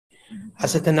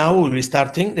حسنا now we'll be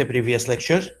starting the previous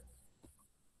lecture.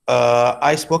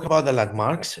 I spoke about the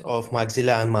landmarks of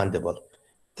maxilla and mandible.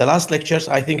 The last lectures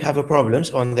I think have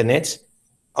problems on the nets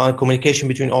on communication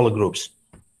between all the groups.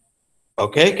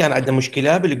 Okay, كان عندنا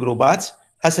مشكلة بالجروبات.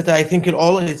 حسنا I think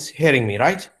all is hearing me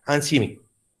right and see me.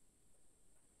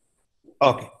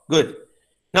 Okay, good.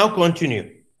 Now continue.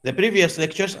 The previous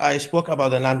lectures I spoke about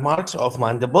the landmarks of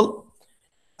mandible.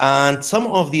 And some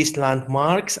of these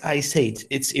landmarks, I said,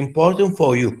 it's important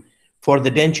for you for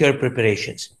the denture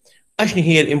preparations. Actually,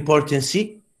 here importance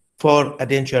for a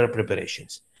denture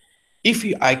preparations. If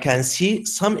I can see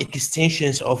some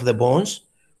extensions of the bones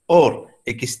or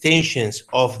extensions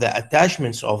of the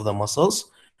attachments of the muscles,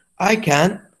 I can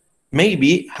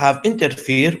maybe have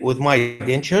interfere with my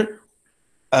denture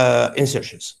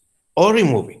insertions or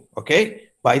removing. Okay,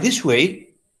 by this way,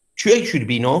 should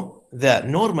be know the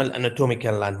normal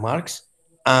anatomical landmarks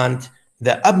and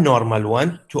the abnormal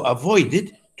one to avoid it,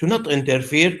 to not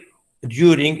interfere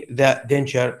during the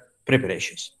denture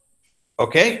preparations.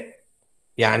 Okay,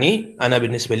 يعني أنا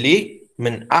بالنسبة لي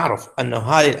من أعرف أنه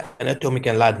هذه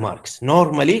anatomical landmarks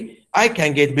normally I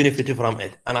can get benefit from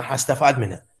it، أنا حستفاد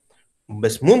منها،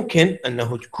 بس ممكن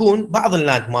أنه تكون بعض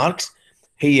اللاندماركس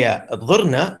هي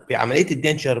تضرنا بعملية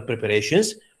الدنشر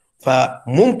preparations،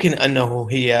 فممكن أنه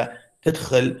هي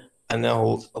تدخل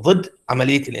أنه ضد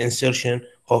عملية الانسيرشن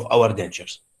of our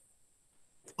dentures.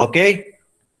 Okay,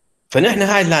 فنحن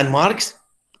هاي landmarks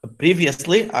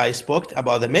previously I spoke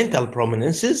about the mental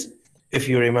prominences if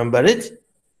you remember it,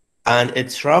 and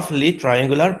it's roughly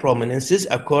triangular prominences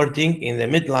according in the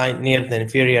midline near the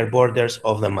inferior borders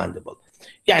of the mandible.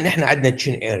 يعني احنا عندنا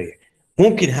chin area،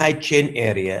 ممكن هاي chin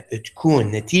area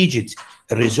تكون نتيجة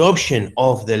resorption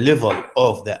of the level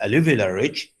of the alveolar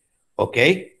ridge.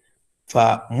 okay،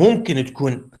 فممكن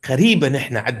تكون قريبة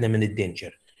نحن عندنا من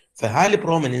الدنشر، فهاي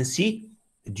prominency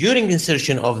during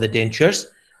insertion of the dentures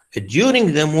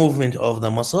during the movement of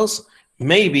the muscles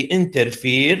maybe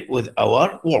interfere with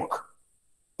our work.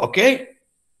 Okay,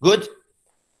 good.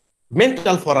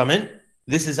 Mental foramen,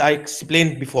 this is I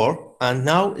explained before, and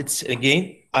now it's again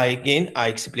I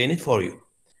explain it for you.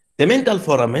 The mental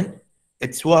foramen,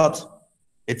 it's what?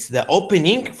 It's the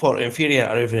opening for inferior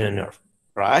alveolar nerve,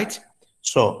 right?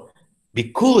 So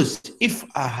because if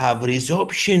I have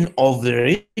resorption of the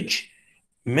ridge,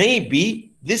 maybe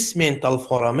this mental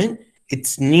foramen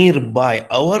it's nearby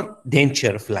our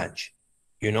denture flange.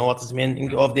 You know what is meaning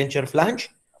of denture flange?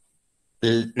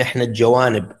 نحن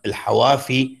الجوانب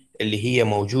الحوافي اللي هي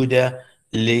موجودة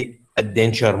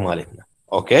للدنشر مالتنا.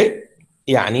 اوكي،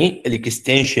 يعني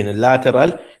الاكستنشن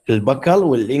اللاترال البكل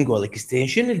واللينجوال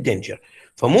اكستنشن الدنشر،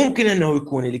 فممكن انه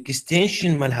يكون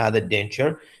الاكستنشن مال هذا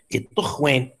الدنشر يطخ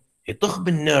وين؟ يطخ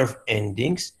بالنيرف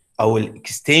اندينجز او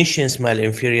الاكستنشنز مال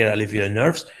الانفيريور الفيولار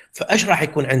نيرفز. فايش راح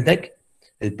يكون عندك؟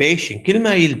 البيشنت كل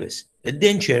ما يلبس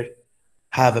الدنشر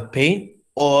have a pain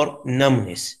or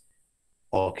numbness.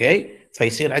 اوكي،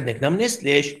 فيصير عندك numbness.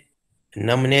 ليش؟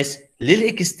 النمنس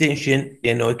للاكستنشن،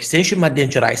 لانه اكستنشن مال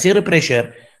الدنشر راح يصير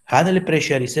بريشر، هذا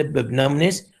البريشر يسبب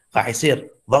نمنس، راح يصير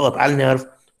ضغط على النيرف،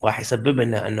 راح يسبب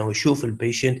لنا انه يشوف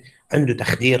البيشنت عنده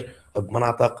تخدير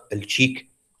بمناطق الشيك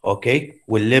اوكي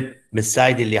واللب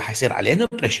بالسايد اللي راح يصير عليه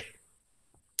بريشر.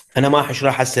 انا ما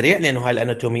حشرحها السريع لانه هاي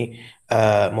الاناتومي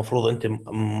مفروض انت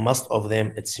most of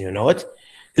them it's you know it.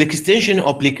 الاكستنشن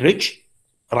اوبليك ريتش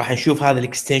راح نشوف هذا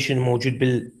الاكستنشن موجود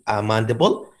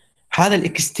بالماندبل. هذا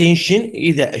الاكستنشن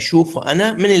اذا اشوفه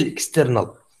انا من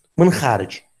الاكسترنال من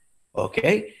خارج.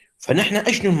 اوكي، فنحن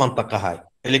اشنو المنطقه هاي؟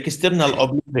 الاكسترنال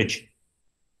اوبليك ريدج.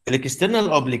 الاكسترنال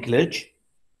اوبليك ريدج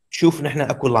شوف نحن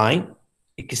اكو لاين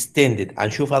اكستندد،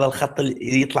 حنشوف هذا الخط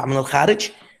اللي يطلع من الخارج،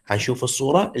 حنشوف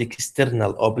الصوره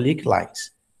الاكسترنال اوبليك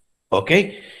لاينز.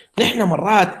 اوكي، نحن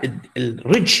مرات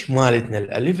الريدج مالتنا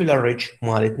الالفيولار ريدج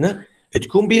مالتنا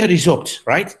تكون بها ريزوبت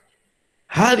رايت.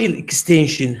 هذه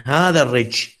الاكستنشن هذا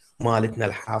الريدج مالتنا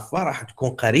الحافه راح تكون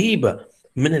قريبه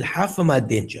من الحافه مال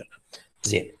الدنجر.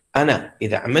 زين، انا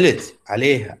اذا عملت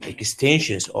عليها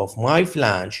extensions of my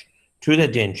flange to the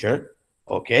denture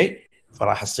اوكي،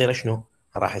 فراح يصير شنو؟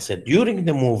 راح يصير during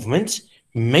the movements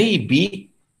maybe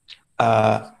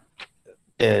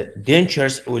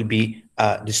dentures will be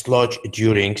dislodged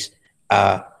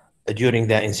during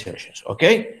the insertions.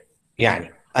 اوكي،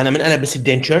 يعني انا من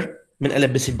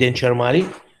البس الدنشر مالي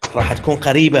راح تكون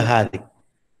قريبه هذه،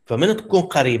 فمن تكون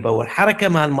قريبه والحركه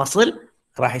مع المصل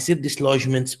راح يصير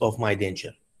dislodgement of my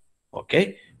denture.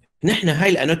 اوكي، نحن هاي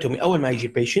الاناتومي اول ما يجي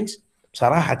البيشنت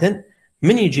بصراحه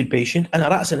من يجي البيشنت انا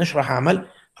راسا ايش راح اعمل؟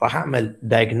 راح اعمل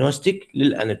دايجنوستيك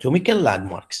للاناتوميكال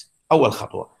لاندماركس اول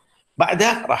خطوه.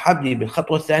 بعدها راح ابدي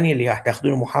بالخطوه الثانيه اللي راح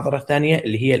تاخذون المحاضره الثانيه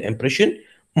اللي هي الامبريشن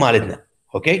مالتنا.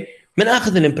 اوكي، من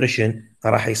اخذ الامبريشن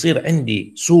راح يصير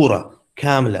عندي صوره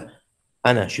كامله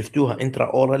انا شفتوها انترا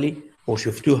اورالي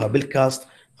وشفتوها بالكاست،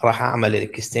 راح اعمل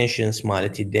الاكستنشنز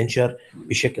مالتي الدنشر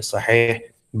بشكل صحيح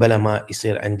بلا ما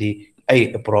يصير عندي اي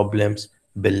بروبلمز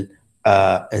بال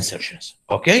insertions.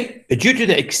 Okay, due to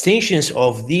the extensions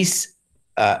of these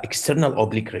external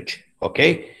oblique ridge,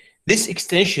 okay, this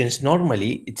extensions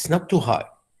normally it's not too high,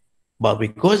 but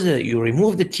because you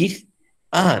remove the teeth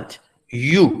and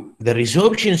the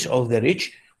resorptions of the ridge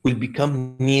will become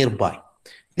nearby.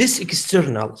 This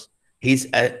externals is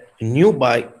a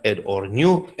nearby it or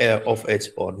new of it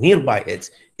or nearby it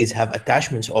is have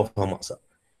attachments of the muscle.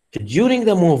 During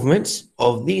the movements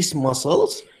of these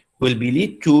muscles will be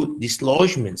lead to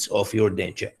dislodgements of your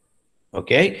denture.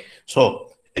 Okay, so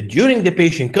during the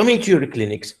patient coming to your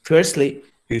clinics, firstly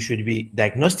you should be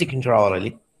diagnostic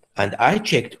intraorally, and I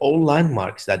checked all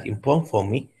landmarks that important for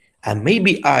me, and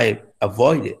maybe I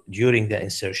avoided during the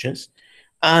insertions,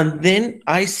 and then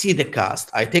I see the cast,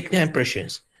 I take the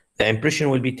impressions. The impression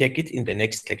will be taken in the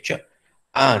next lecture,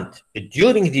 and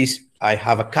during this I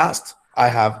have a cast, I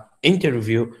have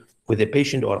interview with the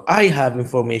patient, or I have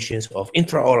informations of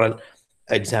intraoral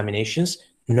examinations.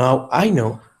 Now I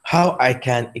know how I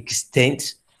can extend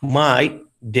my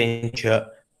denture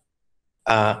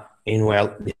in well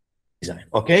design.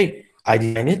 Okay, I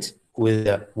design it with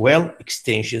well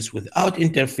extensions without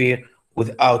interfere,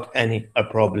 without any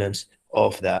problems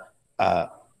of the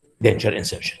denture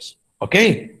insertions. Okay,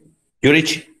 you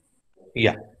reach?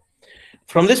 Yeah.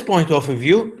 From this point of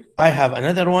view, I have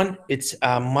another one. It's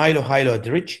a mylohyoid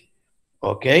ridge.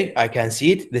 Okay, I can see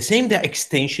it. The same the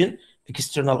extension,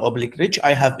 external oblique ridge,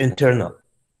 I have internal.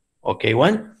 Okay,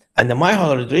 one. And the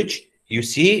mylohyoid ridge, you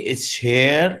see it's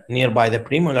here nearby the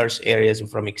premolars areas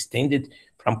from extended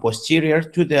from posterior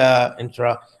to the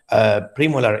intra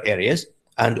premolar areas,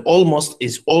 and almost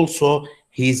is also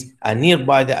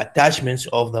nearby the attachments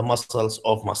of the muscles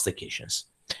of mastications.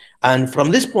 And from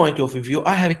this point of view,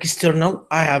 I have external,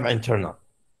 I have internal.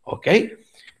 Okay,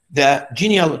 the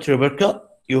genial tubercle,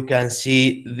 you can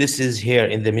see this is here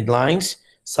in the midlines,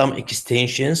 some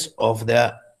extensions of the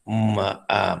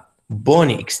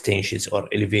bony extensions or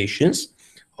elevations.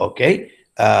 Okay,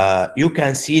 you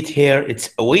can see it here, it's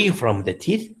away from the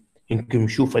teeth. يمكن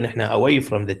نشوفه نحن away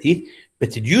from the teeth,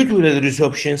 but due to the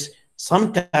resorptions,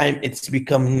 sometimes it's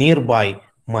become nearby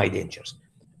my dentures.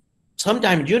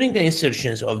 Sometimes during the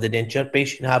insertions of the denture,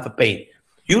 patient have a pain.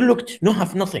 You looked, no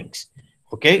have nothings.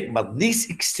 Okay, but these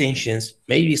extensions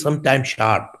may be sometimes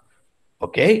sharp.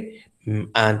 Okay,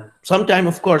 and sometimes,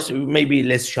 of course, maybe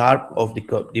less sharp of the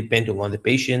depending on the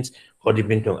patients or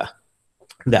depending on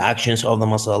the actions of the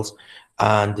muscles.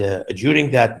 And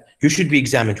during that, you should be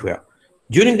examined well.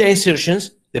 During the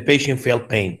insertions, the patient felt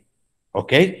pain.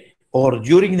 Okay, or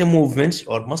during the movements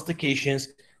or mastications,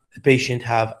 the patient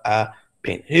have a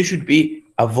pain. It should be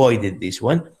avoided, this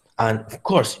one. And of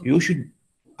course,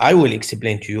 I will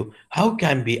explain to you how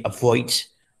can we avoid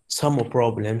some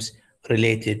problems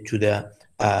related to the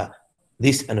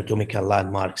these anatomical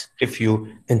landmarks if you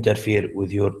interfere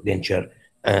with your denture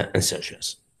insertions.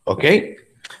 Okay,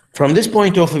 from this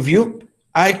point of view,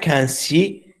 I can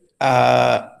see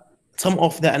some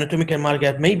of the anatomical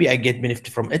markers. Maybe I get benefit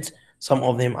from it, some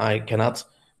of them I cannot.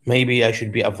 Maybe I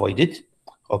should be avoided.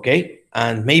 Okay,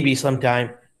 and maybe sometime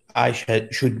I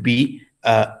should be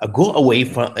go away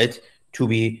from it to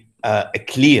be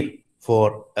clear for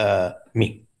me.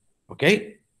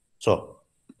 Okay, so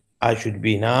I should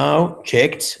be now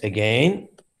checked again.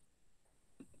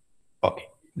 Okay,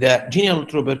 the genial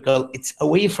tubercle, it's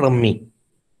away from me,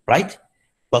 right?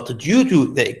 But due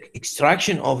to the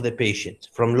extraction of the patient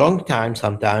from long time,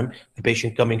 sometime the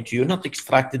patient coming to you, not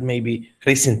extracted, maybe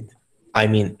recent, I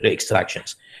mean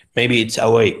re-extractions. Maybe it's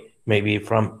away, maybe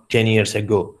from 10 years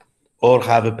ago, or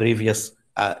have a previous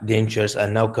dentures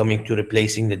and now coming to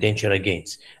replacing the denture again.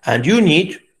 And you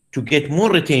need to get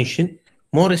more retention,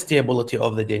 more stability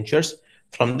of the dentures.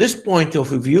 From this point of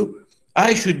view,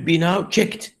 I should be now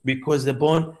checked because the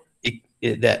bone,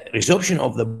 the resorption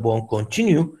of the bone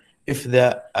continue if the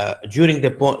during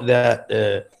the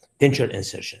denture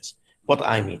insertions. What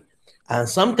I mean. And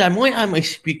sometimes why am I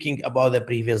speaking about the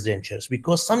previous dentures?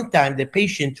 Because sometimes the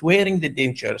patient wearing the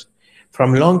dentures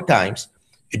from long times,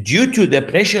 due to the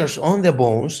pressures on the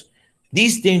bones,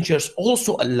 these dentures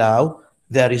also allow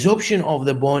the resorption of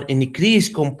the bone increase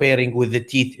comparing with the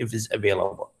teeth if it's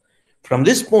available. From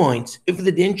this point, if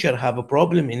the denture have a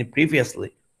problem in previous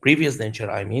denture,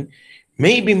 I mean,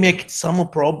 maybe make some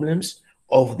problems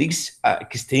of these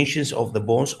extensions of the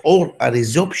bones or a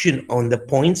resorption on the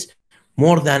points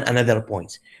more than another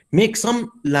points. Make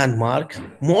some landmarks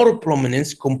more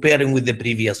prominence comparing with the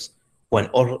previous one,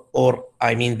 or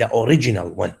I mean the original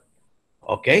one.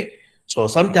 Okay, so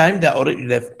sometimes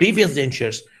the previous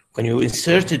dentures, when you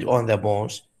inserted on the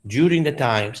bones during the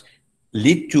times,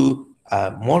 lead to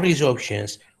more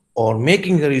resorptions, or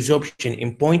making the resorption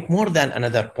in point more than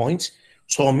another points,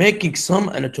 so making some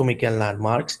anatomical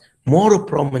landmarks more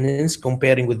prominence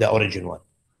comparing with the original one.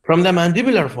 From the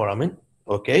mandibular foramen,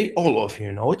 okay, all of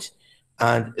you know it,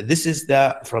 and this is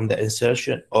the from the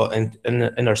insertion or in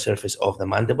inner surface of the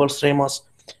mandible ramus.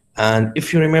 And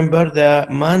if you remember, the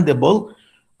mandible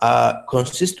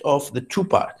consists of the two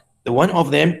parts. The one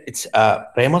of them, it's a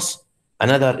ramus,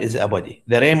 another is a body.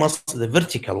 The ramus, the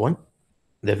vertical one,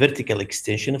 the vertical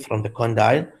extension from the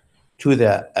condyle to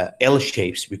the L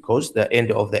shapes, because the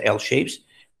end of the L shapes,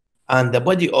 and the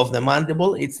body of the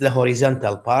mandible, it's the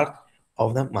horizontal part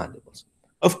of the mandibles.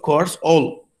 Of course,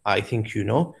 all I think you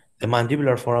know, the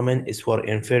mandibular foramen is for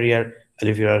inferior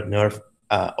alveolar nerve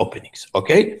openings.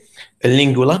 Okay, a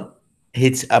lingula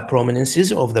hits a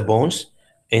prominences of the bones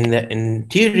in the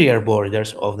interior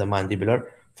borders of the mandibular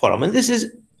foramen. This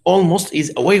is almost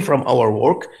is away from our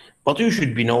work, but you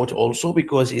should be noted also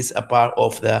because it's a part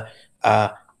of the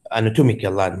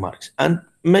anatomical landmarks, and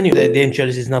many of the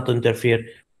dentures is not interfere.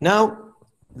 Now,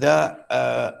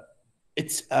 the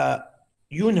it's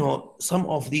you know, some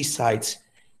of these sites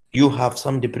you have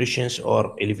some depressions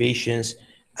or elevations,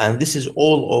 and this is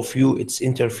all of you, it's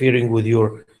interfering with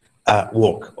your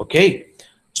work. Okay,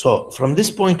 so from this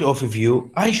point of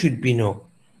view, I should be know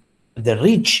the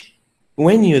ridge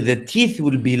when you the teeth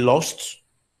will be lost.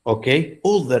 Okay,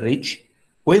 all the ridge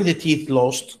when the teeth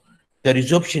lost, the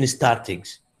resorption starting.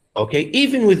 Okay,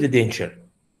 even with the denture,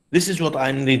 this is what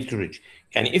I need to reach.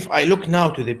 And if I look now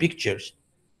to the pictures,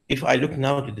 if I look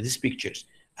now to these pictures,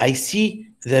 I see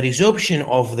the resorption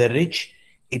of the ridge,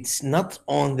 it's not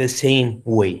on the same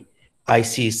way. I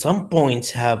see some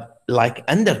points have like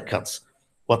undercuts.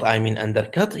 What I mean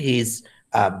undercut is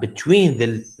between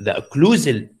the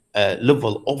occlusal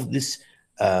level of this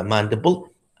mandible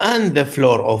and the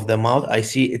floor of the mouth. I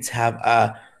see it's have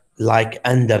a like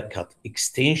undercut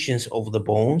extensions of the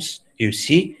bones, you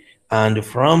see, and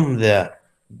from the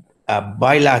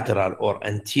bilateral or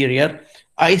anterior,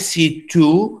 I see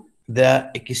to the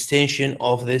extension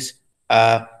of this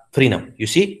frenum. You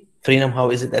see, frenum, how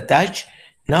is it attached?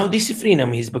 Now this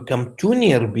frenum has become too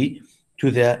nearby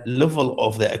to the level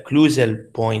of the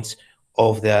occlusal points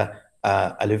of the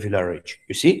alveolar ridge.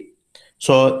 You see,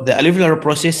 so the alveolar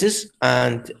processes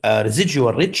and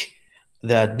residual ridge,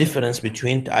 the difference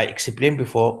between, I explained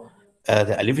before,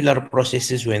 the alveolar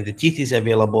processes when the teeth is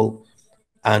available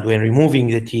and when removing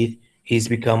the teeth, he's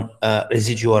become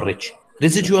residual ridge.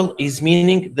 Residual is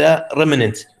meaning the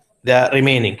remnant, the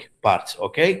remaining parts.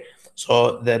 Okay,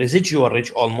 so the residual ridge,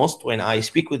 almost when I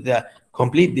speak with the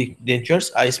complete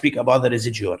dentures, I speak about the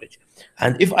residual ridge.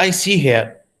 And if I see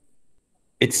here,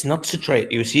 it's not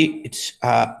straight. You see, it's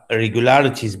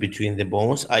irregularities between the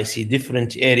bones. I see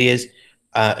different areas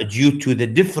due to the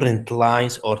different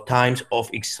lines or times of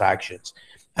extractions.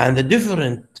 And the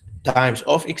different times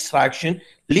of extraction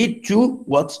lead to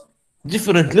what?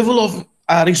 Different level of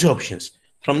resorptions.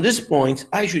 From this point,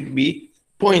 I should be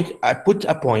I put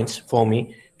a point for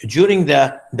me during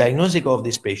the diagnosis of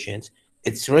this patient.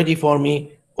 It's ready for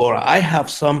me, or I have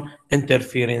some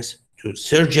interference to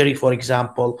surgery, for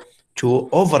example, to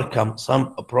overcome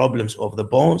some problems of the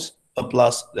bones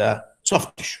plus the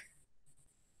soft tissue.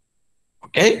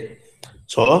 Okay,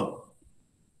 so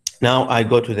now I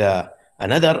go to the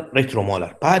another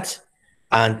retromolar part,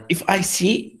 and if I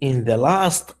see in the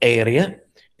last area,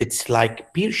 it's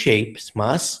like pear-shaped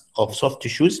mass of soft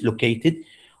tissues located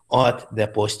at the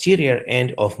posterior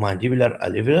end of mandibular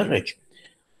alveolar ridge.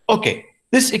 Okay,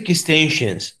 this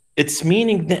extensions, it's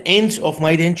meaning the ends of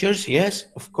my dentures, yes,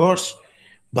 of course.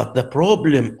 But the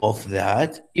problem of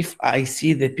that, if I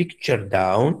see the picture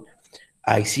down,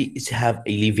 I see it have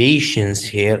elevations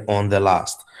here on the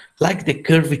last, like the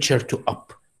curvature to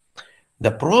up.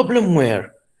 The problem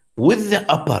where with the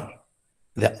upper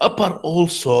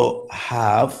also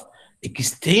have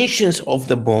extensions of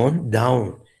the bone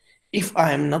down. If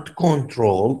I am not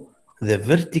control the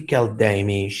vertical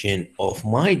dimension of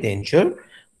my denture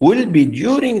will be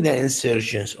during the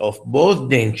insertions of both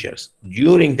dentures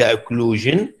during the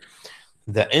occlusion,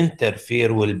 the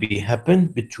interfere will be happen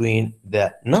between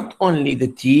the not only the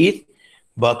teeth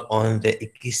but on the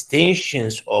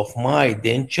extensions of my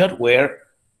denture where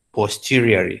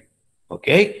posteriorly.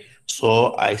 Okay,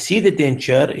 so I see the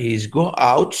denture is go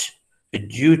out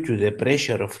due to the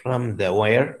pressure from the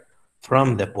wire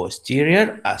from the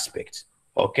posterior aspect,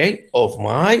 okay, of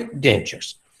my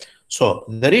dentures. So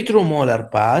the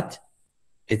retromolar part,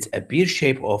 it's a pear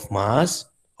shape of mass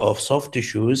of soft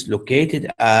tissues located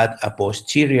at a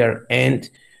posterior end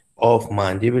of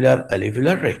mandibular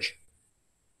alveolar ridge.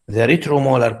 The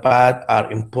retromolar pads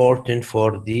are important for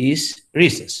these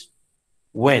reasons.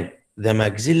 When the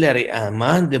maxillary and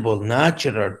mandible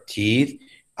natural teeth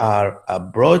are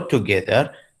brought together,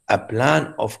 a plane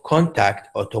of contact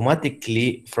automatically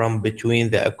from between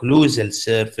the occlusal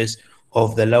surface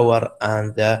of the lower and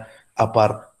the upper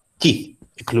teeth,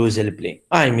 occlusal plane.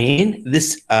 I mean this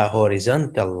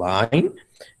horizontal line,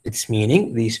 it's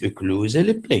meaning this occlusal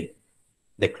plane.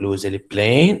 The occlusal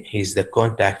plane is the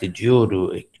contact due to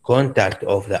contact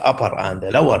of the upper and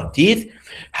the lower teeth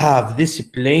have this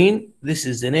plane. This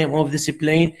is the name of this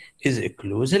plane is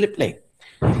occlusal plane.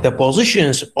 The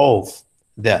positions of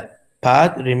the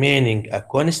pad remaining a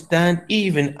constant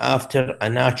even after a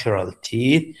natural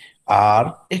teeth are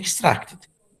extracted.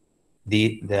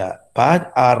 The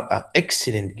pad are an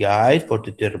excellent guide for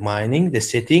determining the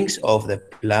settings of the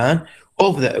plan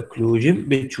of the occlusion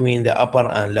between the upper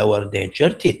and lower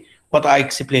denture teeth. What I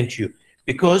explained to you,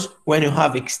 because when you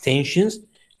have extensions,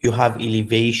 you have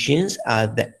elevations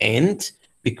at the end,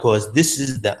 because this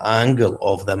is the angle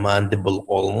of the mandible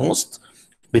almost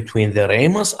between the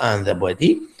ramus and the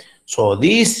body. So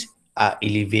this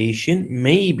elevation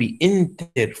may be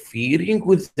interfering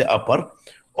with the upper,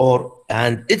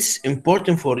 and it's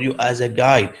important for you as a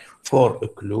guide for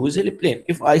occlusal plane.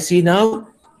 If I see now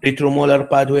retromolar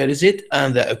pad, where is it?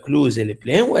 And the occlusal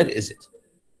plane, where is it?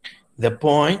 The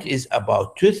point is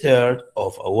about 2/3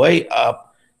 of a way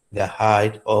up the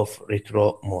height of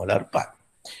retromolar pad.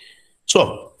 So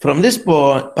from this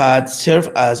point, pad serve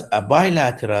as a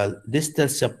bilateral distal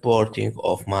supporting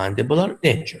of mandibular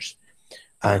dentures,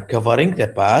 and covering the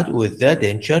pad with the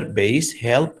denture base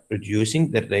help reducing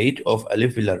the rate of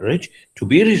alveolar ridge to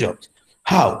be resolved.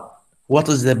 How? What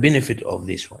is the benefit of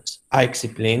these ones? I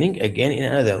explaining again in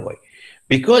another way.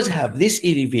 Because have these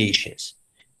elevations,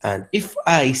 and if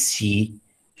I see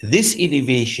these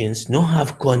elevations no have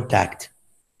contact,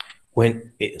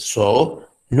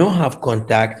 no have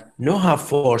contact, no have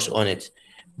force on it,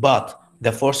 but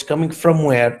the force coming from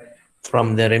where? From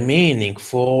the remaining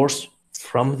force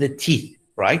from the teeth,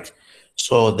 right?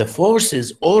 So the forces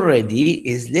already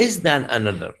is less than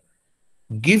another.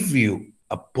 Give you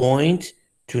a point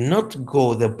to not go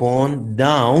the bone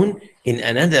down in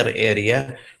another area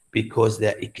because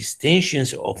the extensions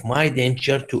of my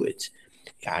denture to it.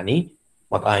 Yani,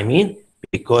 what I mean?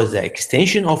 Because the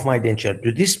extension of my denture to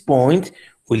this point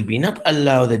will be not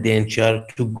allow the denture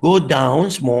to go down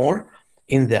more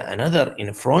in the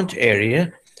front area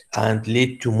and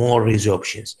lead to more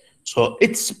resorptions. So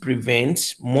it prevents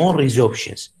more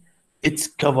resorptions. It's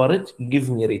covered, give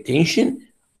me retention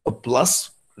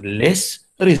plus less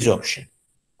resorption.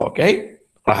 اوكي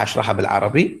راح اشرحها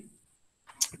بالعربي.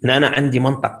 ان انا عندي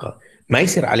منطقه ما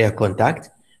يصير عليها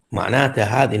كونتاكت،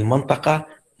 معناتها هذه المنطقه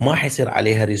ما حيصير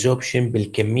عليها ريزوربشن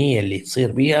بالكميه اللي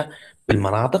تصير بيها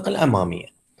بالمناطق الاماميه.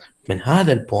 من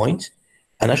هذا البوينت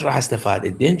انا ايش راح استفاد؟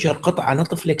 الدنشر قطعه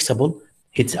نوت فليكسبل،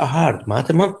 اتس ا هارد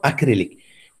معناته اكريليك،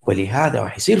 ولهذا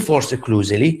راح يصير فورس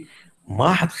اكلوزلي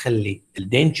ما حتخلي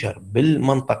الدنشر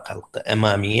بالمنطقه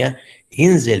الاماميه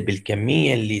ينزل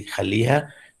بالكميه اللي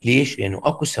تخليها. ليش؟ لانه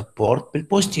اكو سبورت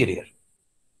بالبوستيريور.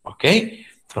 اوكي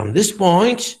from this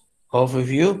point of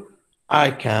view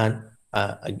I can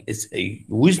it's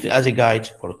used as a guide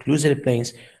for occlusal planes,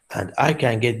 and I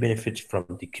can get benefit from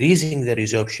decreasing the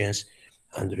resorptions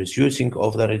and reducing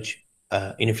of the ridge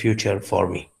in the future for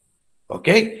me.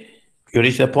 Okay, you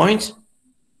reach the point.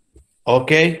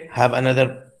 Okay, have another.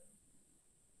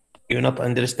 You're not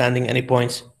understanding any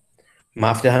points.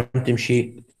 ما فهمتم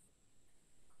شيء.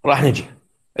 راح نجي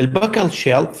البكال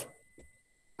شيلف.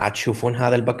 عاد تشوفون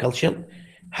هذا البكال شيلف،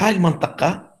 هاي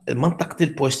منطقة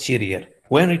البوستيريور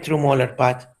وين ريترومولر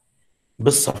بات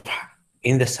بالصفحة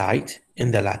in the side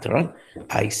in the lateral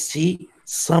I see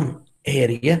some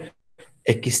area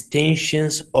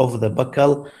extensions of the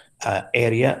buccal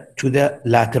area to the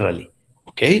laterally.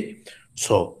 Okay,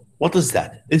 so what is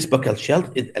that? This buccal shelf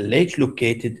is a ledge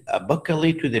located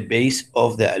buccally to the base of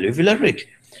the alveolar ridge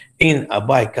in a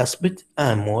bicuspid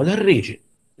and molar region.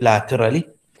 Laterally,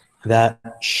 the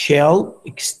shell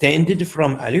extended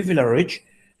from alveolar ridge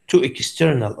to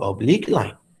external oblique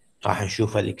line. راح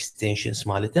نشوف الاكستنشنز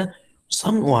مالتها.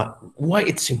 Why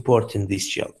it's important this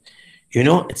shell? You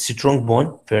know, it's a strong bone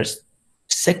first.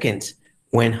 Second,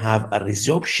 when have a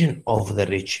resorption of the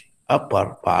ridge upper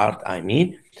part, I mean,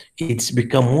 it's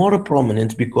become more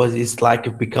prominent because it's like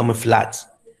it become a flat.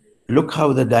 Look how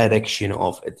the direction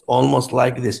of it, almost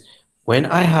like this. When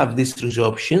I have these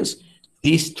resorptions,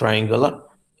 this triangular,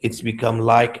 it's become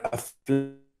like a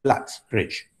flat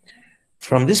ridge.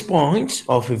 From this point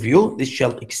of view, this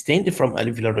shall extend from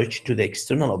alveolar ridge to the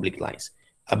external oblique lines.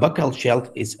 A buccal shelf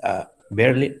is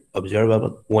barely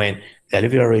observable when the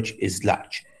alveolar ridge is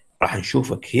large. راح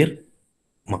نشوفه كثير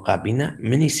مقابلنا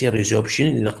من يصير resorption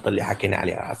النقطة اللي حكينا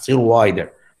عليها هتصير wider.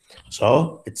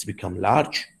 So it's become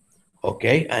large,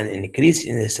 okay, and increase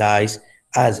in the size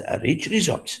as a ridge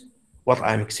resorts. What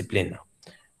I'm explaining now,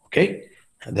 okay.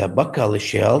 The buccal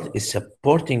shield is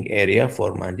supporting area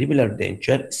for mandibular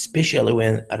denture, especially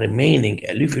when remaining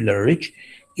alveolar ridge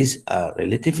is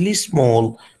relatively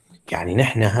small. يعني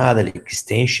نحن هذا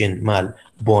الاكستنشن مال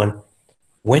bone,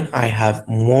 when I have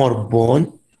more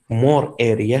bone, more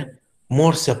area,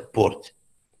 more support,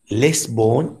 less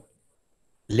bone,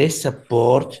 less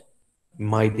support,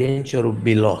 my denture will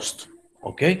be lost.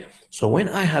 Okay, so when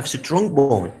I have strong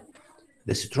bone,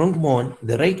 the strong bone,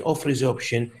 the rate of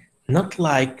resorption not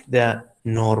like the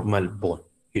normal bone,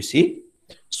 you see.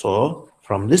 So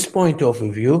from this point of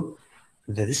view,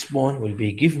 this bone will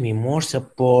be give me more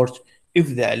support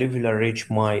if the alveolar ridge,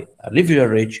 my alveolar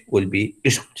ridge will be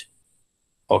resolved.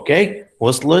 Okay,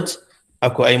 وصلت؟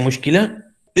 اكو اي مشكلة؟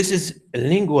 This is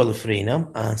lingual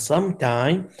frenum, and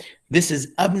sometimes this is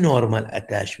abnormal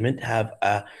attachment, have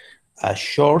a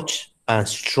short and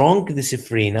strong this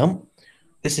frenum.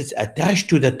 This is attached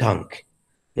to the tongue,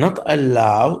 not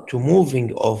allow to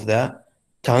moving of the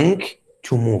tongue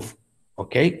to move.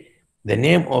 Okay, the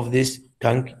name of this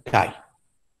tongue tie.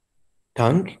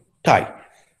 Tongue tie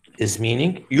is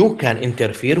meaning you can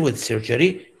interfere with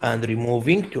surgery and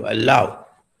removing to allow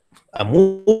a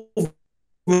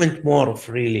movement more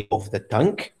freely of the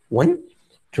tongue when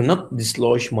to not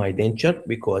dislodge my denture,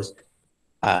 because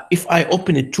if I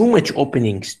open it too much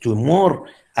openings to more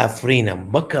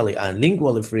frenum, buccally and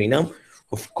lingual frenum,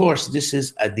 of course, this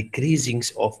is a decreasing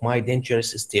of my denture's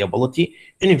stability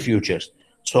in the futures.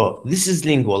 So this is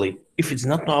lingually. If it's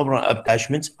not normal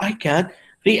attachments, I can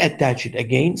reattach it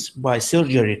again by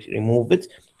surgery to remove it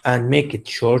and make it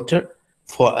shorter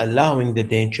for allowing the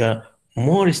denture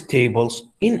more stable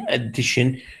in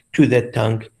addition to the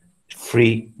tongue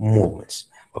free movements.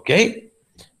 Okay,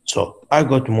 so I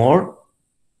got more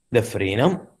the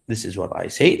frenum. This is what I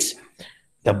said.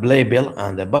 The labial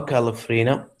and the buccal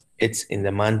frenum, it's in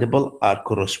the mandible, are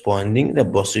corresponding the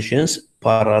positions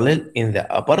parallel in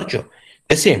the upper jaw.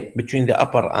 The same between the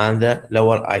upper and the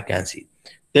lower, I can see.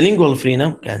 The lingual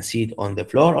frenum can see it on the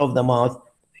floor of the mouth.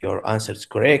 Your answer is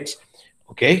correct.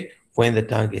 Okay, when the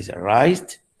tongue is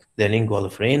raised, the lingual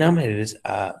frenum is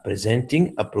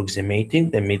presenting,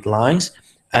 approximating the midlines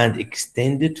and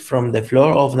extended from the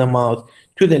floor of the mouth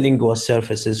to the lingual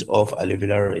surfaces of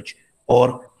alveolar ridge,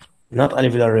 or not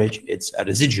alveolar ridge, it's a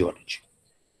residual ridge.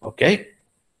 Okay,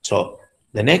 so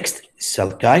the next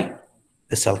sulci,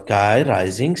 the sulci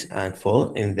risings and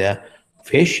fall in the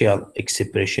facial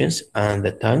expressions and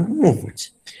the tongue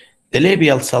movements. The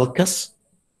labial sulcus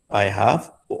I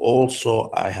have, also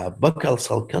I have buccal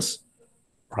sulcus,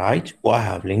 right, or I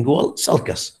have lingual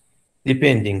sulcus,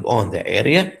 depending on the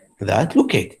area that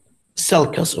locate.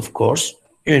 Sulcus, of course,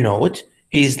 you know it,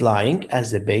 he is lying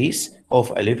as the base of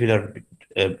alveolar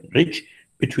ridge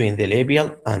between the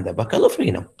labial and the buccal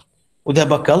frenum. With the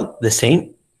buccal, the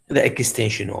same, the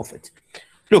extension of it.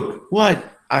 Look, why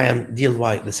I am deal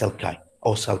with the sulci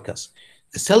or sulcus.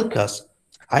 The sulcus,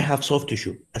 I have soft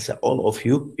tissue. As all of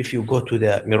you, if you go to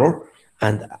the mirror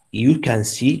and you can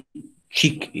see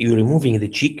cheek, you're removing the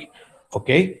cheek,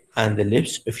 okay, and the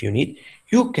lips if you need,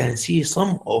 you can see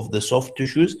some of the soft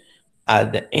tissues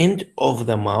at the end of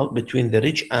the mouth between the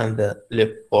ridge and the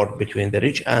lip, or between the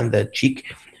ridge and the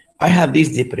cheek. I have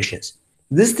these depressions.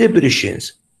 These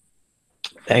depressions,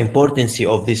 the importance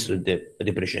of these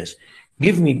depressions,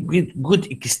 give me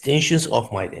good extensions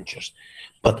of my dentures.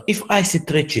 But if I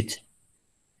stretch it,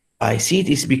 I see it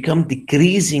is become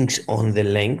decreasing on the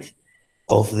length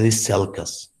of this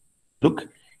sulcus. Look,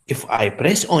 if I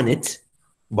press on it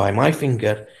by my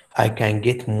finger, I can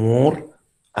get more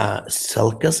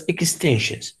sulcus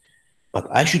extensions. But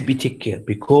I should be take care,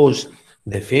 because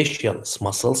the facial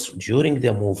muscles during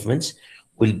the movements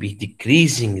will be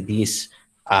decreasing this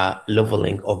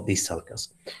leveling of these sulcus.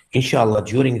 Inshallah,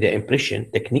 during the impression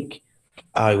technique,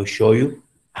 I will show you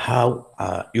how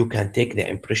you can take the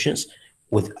impressions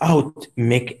without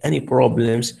make any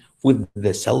problems with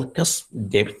the sulcus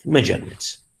depth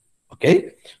measurements.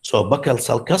 Okay, so buccal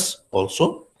sulcus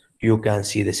also, you can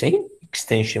see the same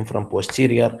extension from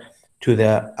posterior to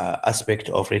the aspect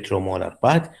of retromolar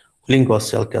pad. Lingual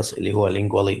sulcus اللي هو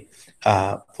lingually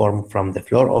formed from the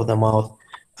floor of the mouth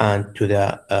and to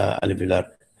the alveolar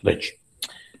ridge.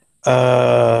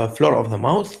 Floor of the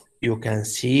mouth, you can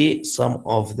see some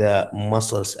of the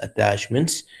muscles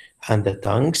attachments and the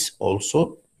tongues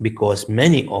also, because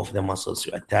many of the muscles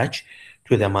attach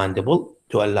to the mandible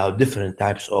to allow different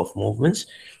types of movements.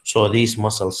 So these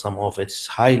muscles, some of it's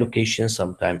high locations,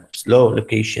 sometimes low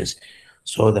locations.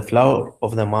 So the floor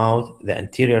of the mouth, the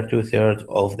anterior two-thirds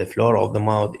of the floor of the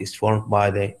mouth is formed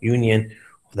by the union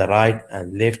of the right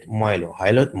and left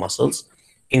mylohyoid muscles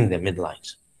in the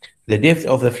midlines. The depth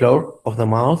of the floor of the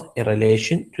mouth in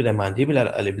relation to the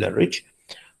mandibular alveolar ridge.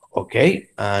 Okay,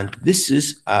 and this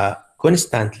is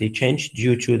constantly changed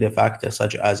due to the factors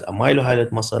such as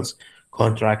mylohyoid muscles,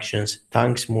 contractions,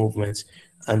 tongue's movements,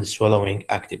 and swallowing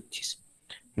activities.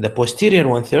 The posterior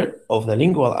one-third of the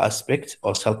lingual aspect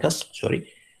or sulcus,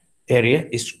 area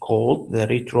is called the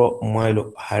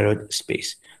retromylohyoid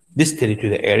space, distally to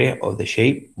the area of the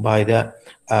shape by the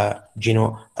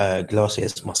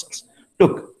gynoglossus muscles.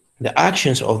 Look, the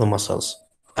actions of the muscles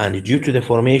and due to the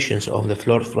formations of the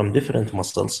floor from different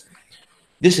muscles,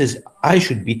 this is I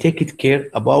should be taking care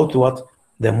about what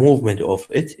the movement of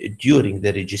it during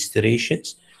the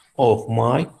registrations of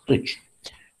my ridge.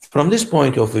 From this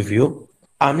point of view,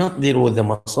 I'm not dealing with the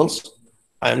muscles.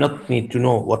 I not need to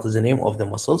know what is the name of the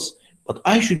muscles, but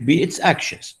I should be its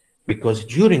actions because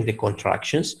during the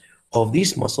contractions of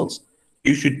these muscles,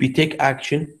 you should be take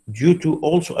action due to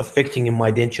also affecting in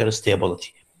my denture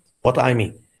stability. What I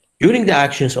mean, during the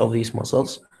actions of these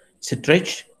muscles,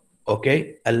 stretch,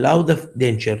 okay, allow the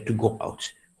denture to go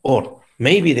out, or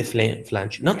maybe the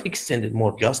flange not extended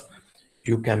more, just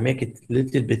you can make it a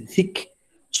little bit thick,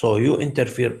 so you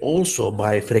interfere also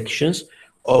by frictions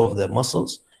of the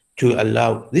muscles to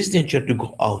allow this denture to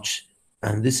go out,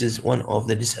 and this is one of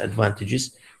the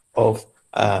disadvantages of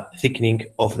thickening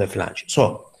of the flange.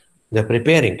 So the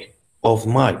preparing of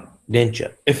my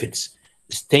denture, if it's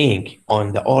staying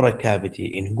on the oral cavity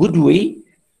in good way,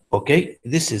 okay,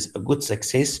 this is a good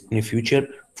success in the future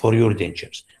for your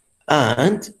dentures,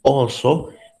 and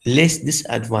also less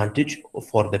disadvantage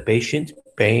for the patient,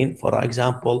 pain for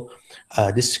example,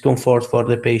 discomfort for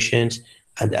the patients,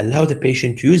 and allow the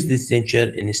patient to use this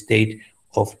denture in a state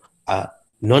of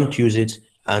non-usage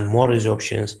and more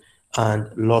resorptions and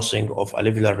losing of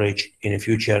alveolar ridge in the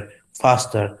future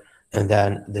faster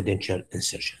than the denture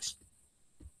insertions.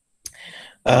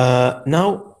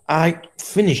 Now I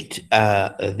finished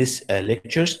this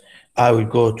lectures. I will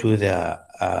go to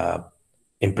the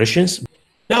impressions.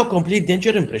 Now complete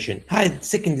denture impression. Had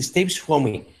second steps for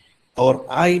me, or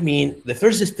I mean the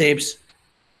first steps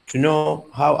to know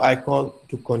how I call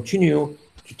to continue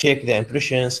to take the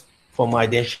impressions for my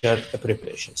denture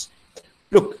preparations.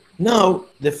 Look, now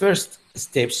the first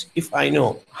steps, if I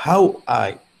know how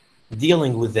I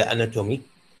dealing with the anatomy,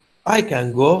 I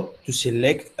can go to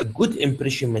select a good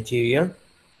impression material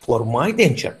for my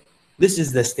denture. This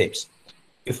is the steps.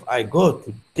 If I go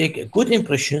to take a good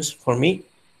impressions for me,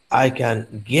 I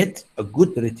can get a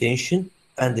good retention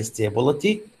and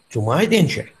stability to my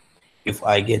denture. If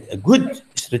I get a good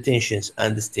retentions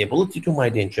and stability to my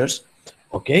dentures,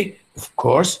 okay, of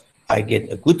course, I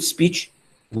get a good speech,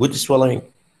 good swallowing,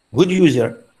 good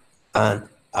user, and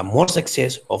a more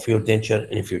success of your denture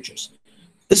in the futures.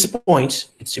 This point,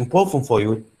 it's important for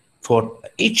you for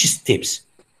each steps,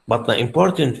 but the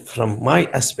important from my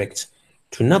aspect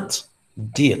to not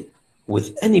deal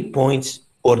with any points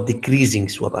or decreasing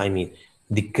what I mean.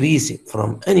 Decreasing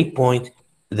from any point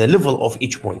the level of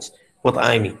each point. What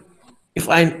I mean. If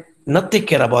I not take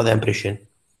care about the impression,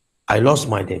 I lost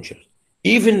my denture.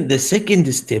 Even the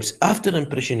second steps after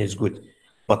impression is good,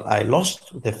 but I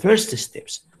lost the first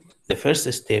steps. The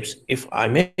first steps, if I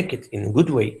make it in a good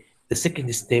way, the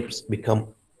second steps become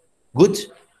good.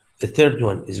 The third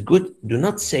one is good. Do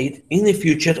not say it in the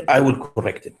future, I will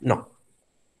correct it. No.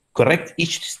 Correct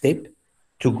each step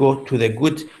to go to the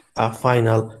good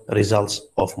final results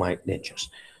of my dentures.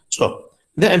 So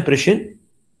the impression,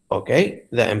 okay,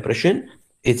 the impression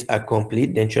is a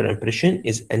complete denture impression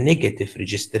is a negative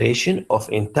registration of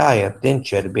entire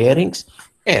denture bearings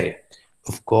area.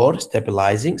 Of course,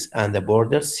 stabilizings and the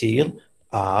border seal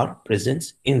are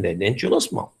present in the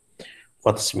dentulous mouth.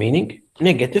 What's meaning?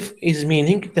 Negative is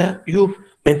meaning that you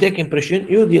when take impression,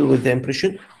 you deal with the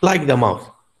impression like the mouth,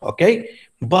 okay?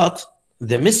 But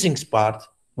the missing part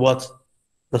was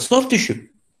the soft tissue,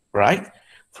 right?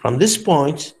 From this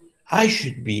point, I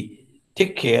should be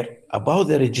take care about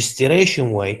the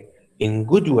registration way in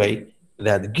good way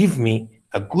that give me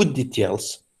a good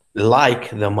details like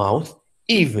the mouth,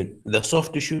 even the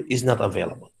soft tissue is not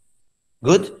available.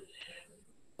 Good?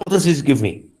 What does this give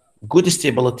me? Good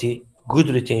stability, good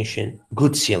retention,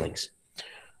 good sealings.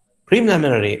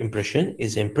 Preliminary impression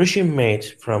is impression made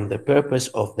from the purpose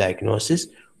of diagnosis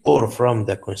or from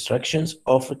the constructions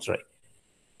of a tray.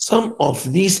 Some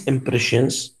of these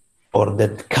impressions or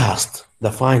the cast,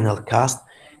 the final cast,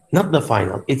 not the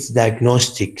final, it's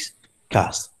diagnostics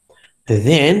cast.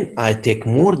 Then I take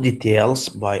more details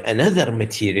by another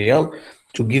material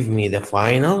to give me the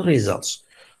final results.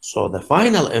 So the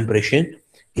final impression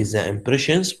is the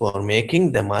impressions for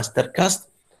making the master cast,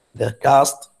 the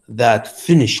cast that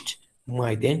finished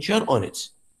my denture on it.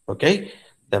 Okay,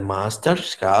 the master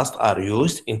casts are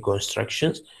used in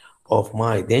constructions of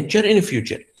my denture in the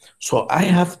future. So I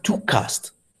have two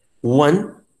casts.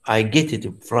 One, I get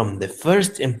it from the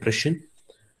first impression.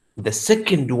 The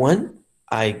second one,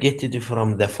 I get it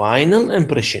from the final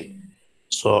impression.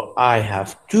 So I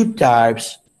have two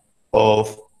types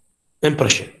of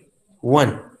impression.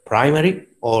 One, primary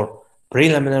or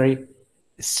preliminary.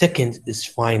 The second is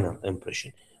final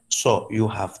impression. So you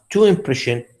have two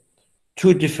impression,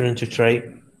 two different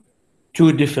tray,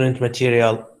 two different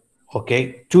material,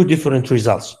 okay, two different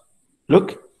results.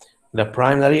 Look, the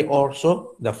primary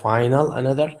also, the final,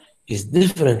 another is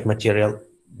different material,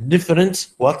 different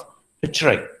what? A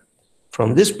tray.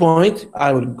 From this point,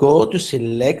 I will go to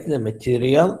select the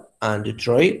material and the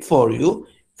tray for you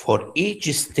for each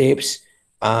steps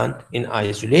and in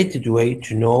isolated way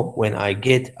to know when I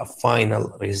get a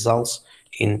final results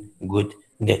in good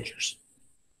dentures.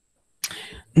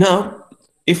 Now,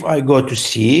 if I go to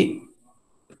see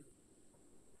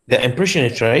the impression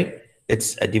tray,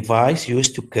 it's a device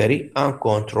used to carry and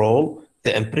control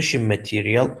the impression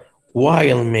material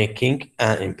while making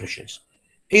impressions.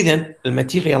 إذن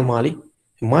الماتيريال مالي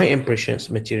my impressions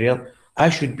material I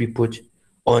should be put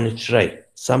on a tray,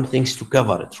 some things to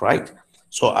cover it, right?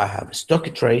 So I have a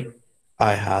stock tray,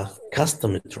 I have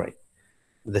custom tray.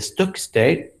 The stock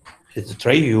tray is the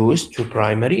tray used to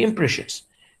primary impressions.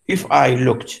 If I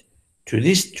looked to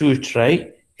this two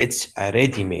tray, it's a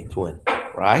ready-made one,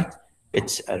 right?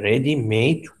 It's a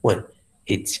ready-made one.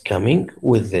 It's coming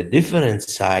with the different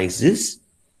sizes,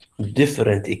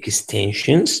 different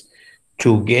extensions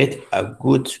to get a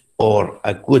good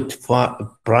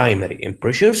primary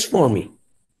impressions for me.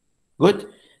 Good.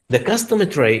 The custom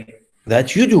tray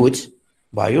that you do it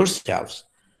by yourselves,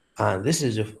 and this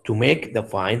is to make the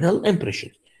final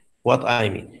impression. What I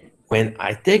mean, when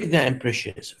I take the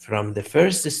impressions from the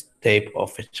first step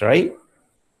of a tray,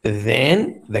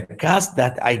 then the cast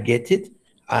that I get it,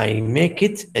 I make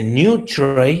it a new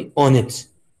tray on it.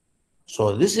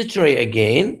 So this tray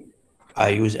again, I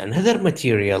use another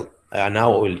material.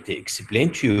 Now I will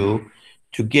explain to you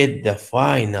to get the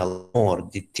final more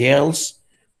details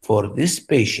for this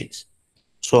patient.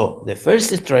 So the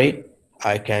first tray,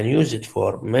 I can use it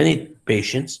for many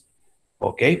patients,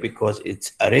 okay, because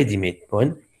it's a ready-made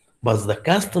one. But the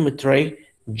custom tray,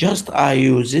 just I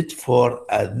use it for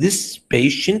this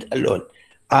patient alone.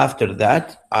 After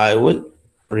that, I will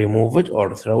remove it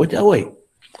or throw it away.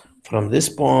 From this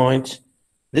point,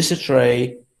 this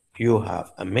tray, you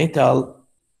have a metal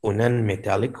or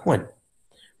non-metallic one.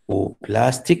 Or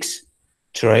plastics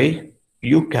tray,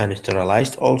 you can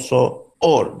sterilize also,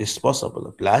 or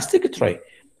disposable plastic tray.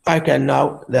 I can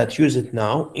now that use it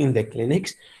now in the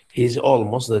clinics is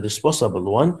almost the disposable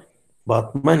one,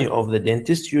 but many of the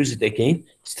dentists use it again,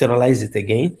 sterilize it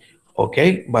again,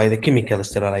 okay, by the chemical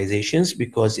sterilizations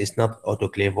because it's not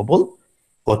autoclavable.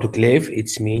 Autoclave,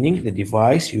 it's meaning the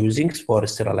device using for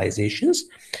sterilizations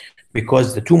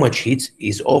because the too much heat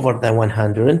is over than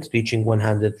 100, reaching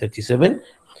 137.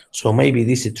 So maybe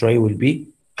this tray will be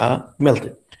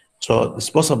melted. So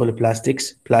disposable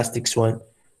plastics one,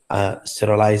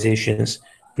 sterilizations,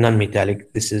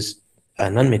 non-metallic. This is a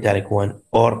non-metallic one,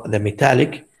 or the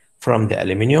metallic from the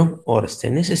aluminum or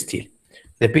stainless steel.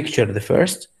 The picture, the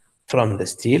first from the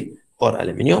steel or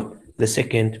aluminum. The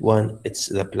second one, it's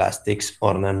the plastics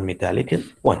or non-metallic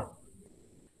one.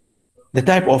 The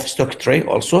type of stock tray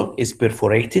also is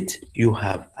perforated. You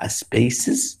have a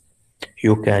spaces.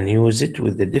 You can use it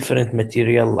with the different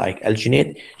material like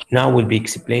alginate. Now will be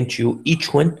explained to you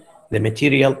each one, the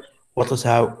material, what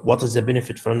is the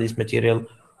benefit from this material,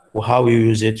 how you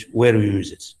use it, where you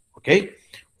use it. Okay.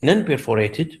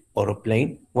 Non-perforated or a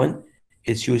plain one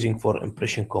is using for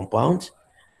impression compounds,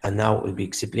 and now it will be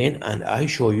explained and I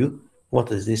show you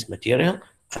what is this material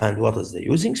and what is the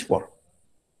usings for.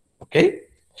 Okay.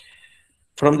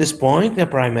 From this point, the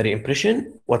primary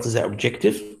impression, what is the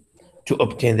objective? To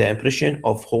obtain the impression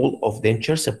of whole of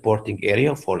denture supporting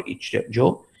area for each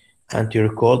jaw and to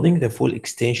recording the full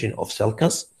extension of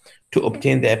sulcus to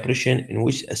obtain the impression in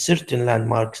which a certain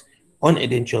landmarks on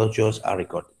edentulous jaws are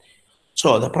recorded.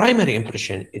 So the primary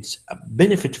impression, it's a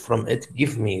benefit from it,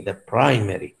 give me the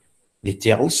primary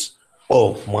details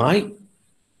of my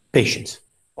patients,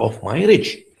 of my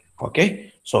ridge.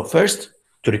 Okay, so first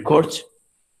to record,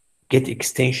 get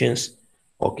extensions,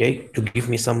 okay, to give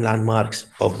me some landmarks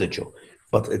of the jaw.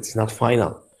 But it's not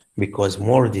final because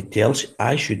more details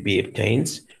I should be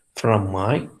obtained from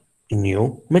my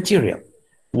new material.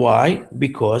 Why?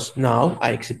 Because now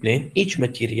I explain each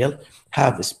material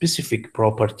have specific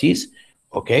properties.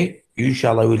 Okay,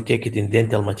 usually I will take it in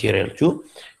dental material too.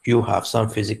 You have some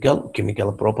physical,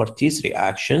 chemical properties,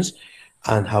 reactions,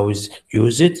 and how is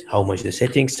use it, how much the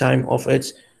settings time of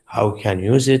it, how you can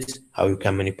use it, how you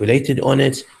can manipulate it on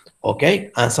it.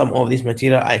 Okay, and some of this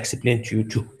material I explained to you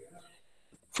too.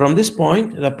 From this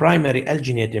point, the primary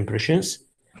alginate impressions,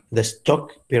 the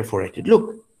stock perforated.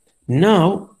 Look,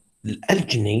 now the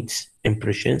alginate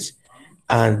impressions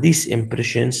and these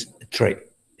impressions tray,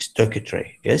 stock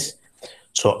tray, yes?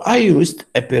 So I used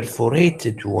a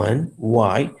perforated one.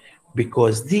 Why?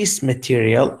 Because this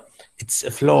material, it's a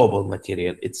flowable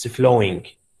material, it's flowing,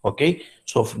 okay?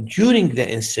 So during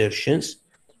the insertions,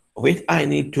 if I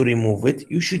need to remove it,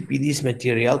 you should be this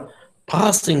material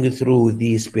passing through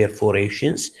these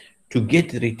perforations to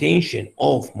get retention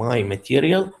of my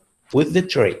material with the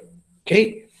tray.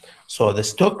 Okay, so the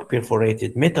stock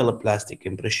perforated metal plastic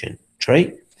impression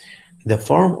tray, the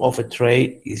form of a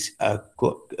tray is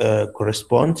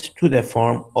corresponds to the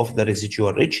form of the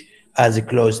residual ridge as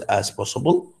close as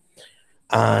possible.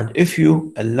 And if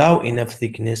you allow enough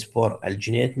thickness for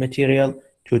alginate material,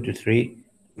 2 to 3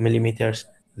 millimeters,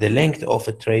 the length of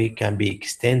a tray can be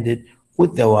extended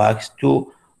with the wax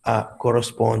to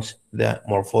correspond the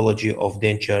morphology of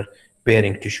denture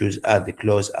bearing tissues as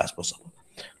close as possible.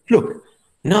 Look,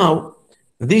 now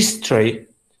this tray,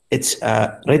 it's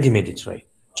a ready-made tray.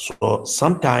 So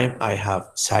sometimes I have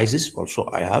sizes, also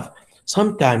I have.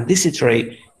 Sometimes this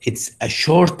tray, it's a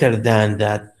shorter than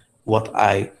that what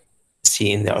I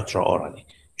see in the ultraorally.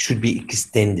 Should be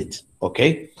extended,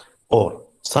 okay? Or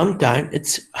sometimes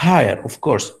it's higher. Of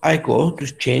course, I go to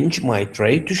change my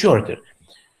tray to shorter.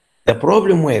 The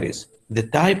problem where is the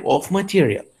type of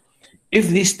material. If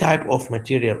this type of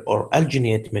material or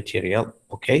alginate material,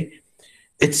 okay,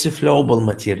 it's a flowable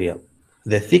material.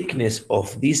 The thickness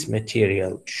of this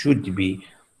material should be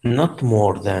not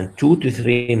more than 2 to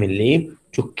 3 mm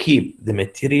to keep the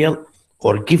material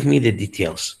or give me the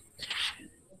details.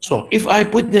 So if I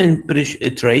put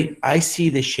the tray, I see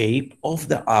the shape of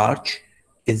the arch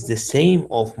is the same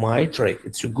of my tray.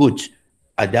 It's good,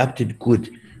 adapted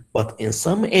good. But in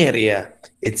some area,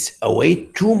 it's away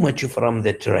too much from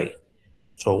the tray.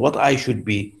 So what I should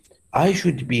be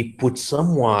put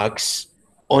some wax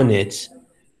on it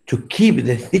to keep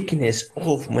the thickness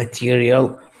of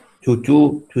material to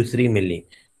 2 to 3 milli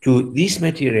to this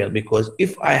material, because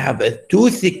if I have a too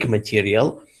thick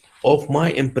material of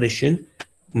my impression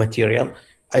material,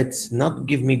 it's not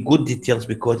give me good details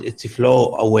because it's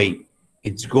flow away,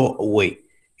 it's go away.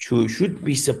 You should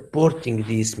be supporting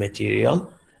this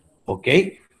material,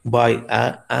 okay, by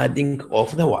adding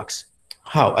of the wax.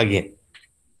 How again?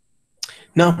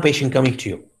 Now patient coming to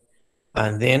you,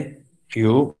 and then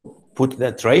you put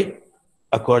the tray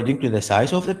according to the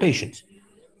size of the patient.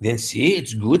 Then see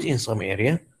it's good in some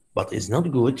area, but it's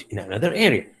not good in another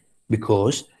area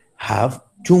because have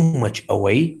too much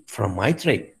away from my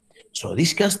tray. So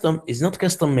this custom is not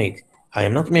custom made. I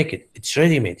am not making it. It's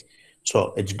ready made.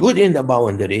 So it's good in the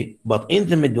boundary, but in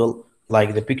the middle,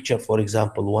 like the picture, for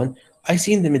example, one, I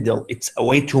see in the middle, it's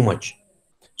away too much.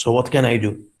 So what can I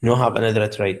do? No have another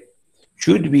tray.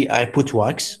 Should be I put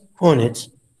wax on it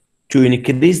to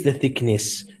increase the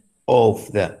thickness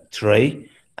of the tray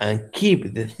and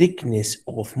keep the thickness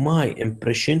of my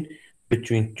impression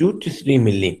between 2 to 3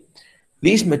 milli.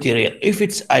 This material, if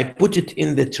it's I put it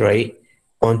in the tray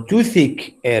on too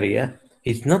thick area,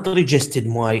 it's not registered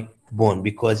my bone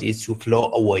because it's to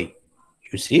flow away.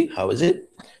 You see how is it?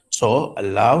 So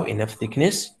allow enough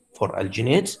thickness for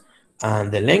alginates,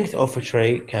 and the length of a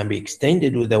tray can be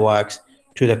extended with the wax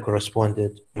to the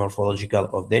corresponding morphological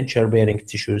of denture bearing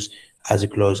tissues as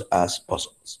close as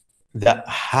possible. The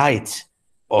height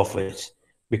of it,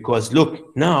 because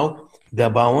look, now the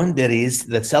boundaries,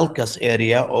 the sulcus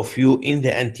area of you in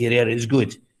the anterior is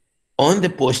good. On the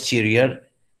posterior,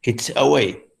 it's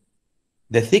away.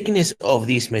 The thickness of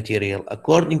this material,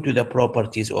 according to the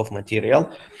properties of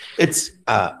material, it's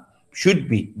should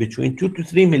be between 2 to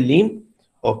 3 millim,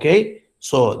 okay?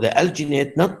 So the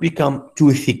alginate not become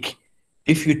too thick.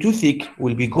 If you too thick,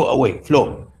 will be go away,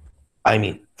 flow. I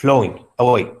mean, flowing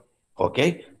away,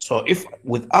 okay? So if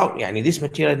without, yani this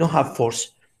material don't have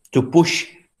force to push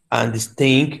and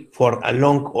staying for a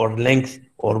long or length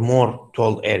or more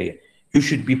tall area, you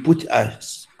should be put a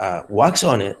wax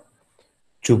on it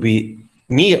to be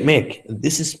make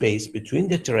this space between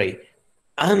the tray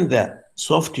and the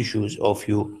soft tissues of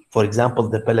you. For example,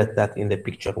 the pellet that in the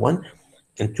picture one,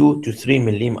 and 2 to 3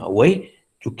 mm away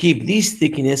to keep this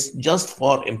thickness just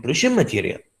for impression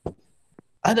material.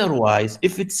 Otherwise,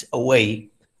 if it's away,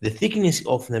 the thickness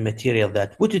of the material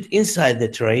that put it inside the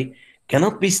tray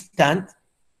cannot be stand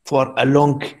for a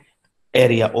long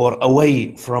area or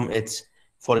away from it,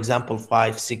 for example,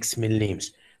 5-6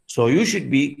 millimeters. So you should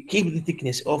be keep the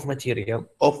thickness of material,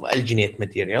 of alginate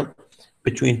material,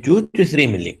 between 2 to 3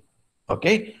 millimeters.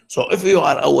 Okay, so if you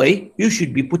are away, you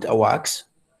should be put a wax,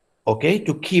 okay,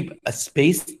 to keep a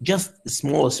space, just a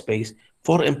small space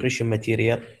for impression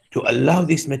material, to allow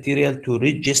this material to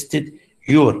register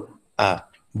your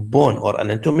bone or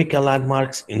anatomical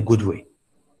landmarks in good way.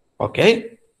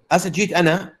 Okay, هسه جيت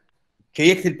انا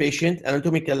شيكت البيشنت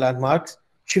anatomical landmarks،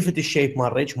 شفت الشيب مال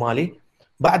الريج مالي،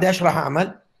 بعد ايش راح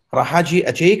اعمل؟ راح اجي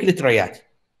اشيك التريات،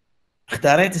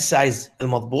 اختاريت السايز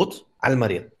المضبوط على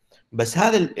المريض. بس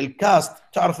هذا الكاست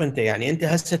تعرف انت، يعني انت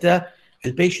هسه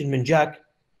البيشنت من جاك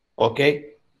اوكي،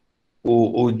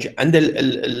 وعند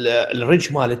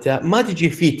الريج مالته ما تجي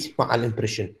فيت مع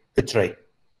الامبريشن التري،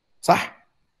 صح؟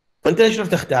 فانت ليش راح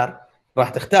تختار؟ راح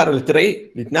تختار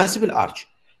التري اللي تناسب الارش.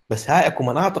 بس هاي اكو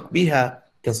مناطق بيها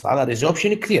تنص على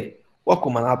ريزوربشن كثير، واكو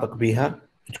مناطق بيها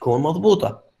تكون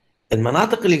مضبوطه.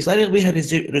 المناطق اللي يصير بيها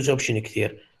ريزوربشن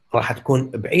كثير راح تكون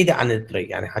بعيده عن التري،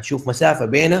 يعني حتشوف مسافه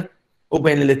بينه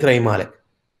وبين التري مالك.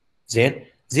 زين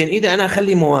اذا انا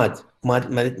اخلي مواد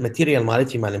ماتيريال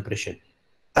مالتي مال امبريشن،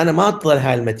 انا ما اطلع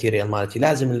هاي الماتيريال مالتي،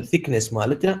 لازم الثيكنس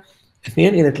مالته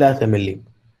 2 الى 3 ملم.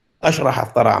 ايش راح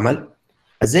اضطر اعمل؟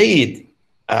 ازيد،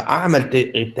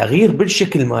 اعمل تغيير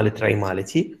بالشكل مال التري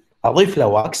مالتي، اضيف له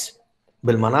واكس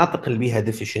بالمناطق اللي بيها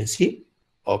ديفيشنسي.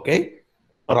 اوكي،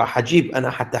 راح اجيب انا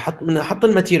حتى احط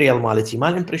الماتيريال مالتي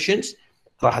مال امبريشنز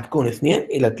راح تكون 2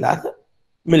 الى 3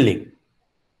 ملم.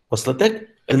 وصلتك؟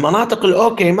 المناطق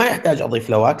الاوكي ما يحتاج اضيف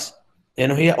له واكس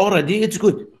لانه هي اوريدي اتس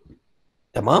جود.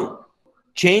 تمام.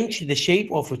 change the shape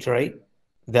of a tray,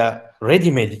 the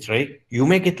ready-made tray, you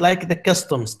make it like the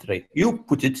custom tray. You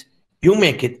put it, you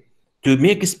make it to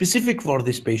make it specific for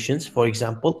these patients, for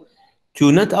example,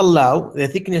 to not allow the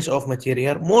thickness of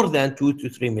material more than 2 to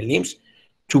 3 millimeters,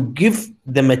 to give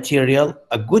the material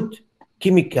a good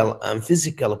chemical and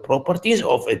physical properties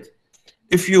of it.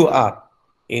 If you are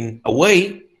in a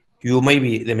way, you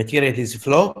maybe the material is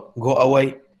flow, go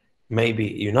away. Maybe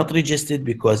you're not registered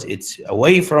because it's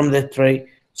away from the tray.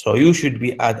 So you should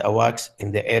be add a wax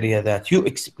in the area that you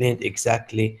explained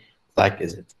exactly like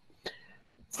is it.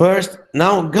 First,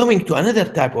 now going to another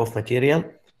type of material.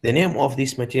 The name of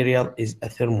this material is a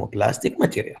thermoplastic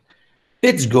material.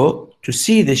 Let's go to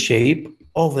see the shape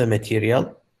of the material,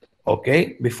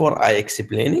 okay, before I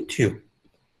explain it to you.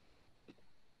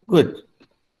 Good.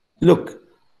 Look,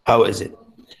 how is it?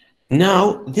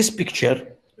 Now, this picture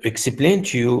explain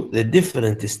to you the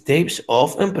different steps of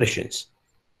impressions.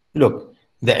 Look,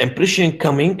 the impression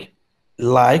coming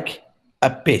like a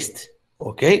paste,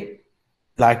 okay?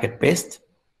 Like a paste,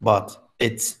 but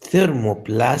it's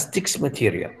thermoplastics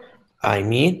material. I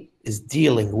mean, is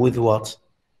dealing with what?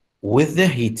 With the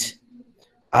heat.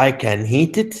 I can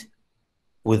heat it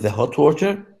with the hot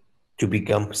water to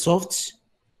become soft.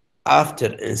 After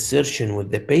insertion with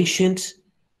the patient,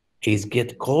 he's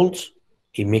get cold,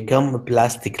 he become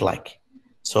plastic-like.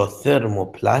 So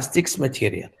thermoplastics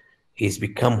material, he's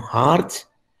become hard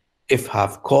if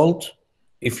have cold,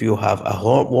 if you have a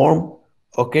warm,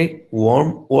 okay,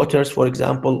 warm waters, for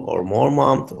example, or more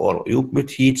month, or you put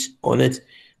heat on it,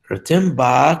 return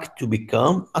back to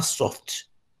become a soft.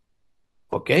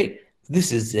 Okay,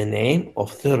 this is the name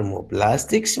of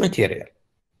thermoplastics material.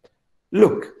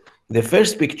 Look, the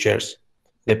first pictures,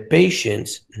 the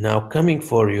patients now coming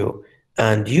for you,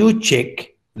 and you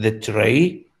check the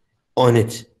tray on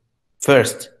it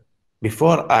first.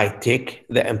 Before I take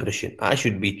the impression, I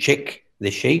should be check the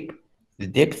shape, the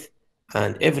depth,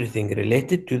 and everything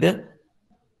related to the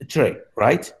tray,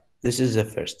 right? This is the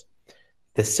first.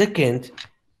 The second,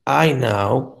 I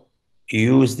now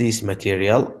use this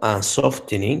material and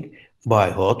softening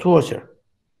by hot water.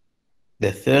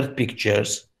 The third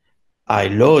pictures, I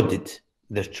loaded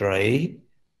the tray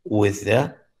with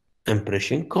the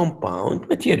impression compound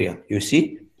material. You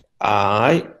see,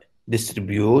 I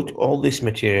distribute all this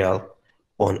material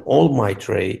on all my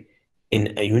tray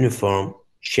in a uniform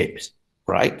shapes,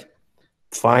 right?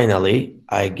 Finally,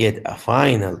 I get a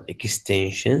final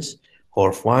extensions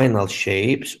or final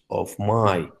shapes of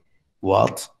my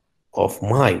what? Of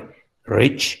my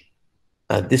ridge,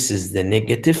 and this is the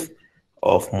negative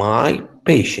of my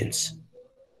patients.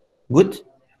 Good.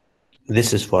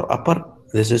 This is for upper,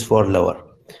 this is for lower.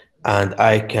 And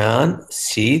I can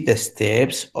see the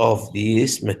steps of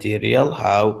this material,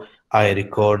 how I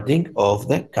recording of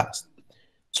the cast.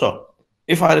 So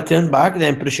If I return back the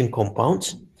impression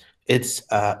compounds, it's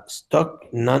a stock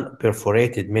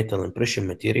non-perforated metal impression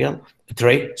material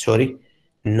tray. Sorry.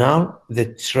 Now the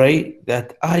tray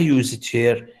that I use it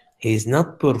here is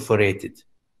not perforated.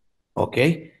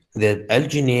 Okay, the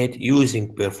alginate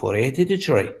using perforated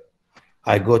tray.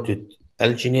 I go to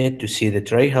alginate to see the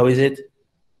tray. How is it?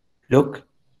 Look.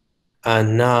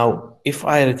 And now if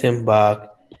I return back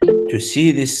to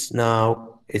see this,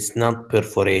 now it's not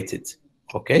perforated.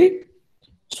 Okay,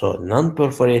 so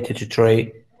non-perforated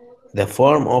tray, the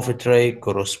form of a tray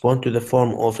correspond to the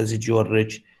form of residual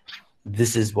ridge.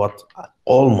 This is what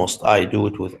almost I do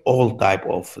it with all type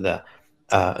of the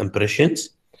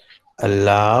impressions.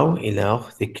 Allow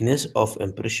enough thickness of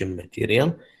impression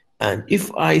material, and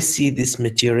if I see this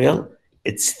material,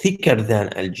 it's thicker than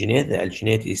alginate. The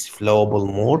alginate is flowable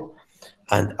more,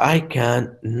 and I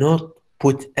can not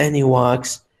put any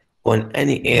wax on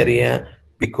any area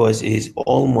because it is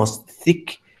almost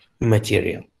thick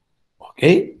material.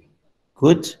 Okay,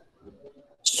 good.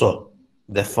 So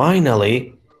the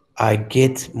finally I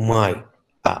get my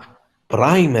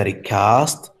primary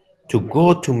cast to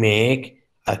go to make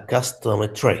a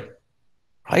custom tray,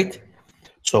 right?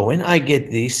 So when I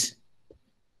get these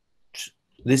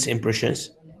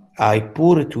impressions, I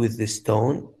pour it with the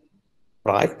stone,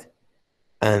 right?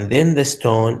 And then the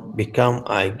stone become,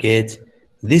 I get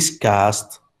this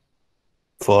cast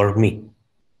for me.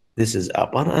 This is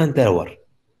upper and lower.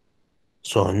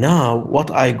 So now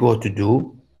what I go to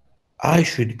do, I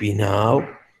should be now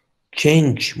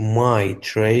change my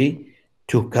tray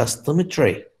to custom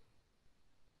tray,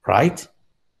 right?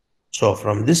 So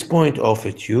from this point of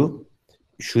view,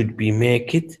 should be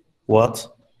make it what?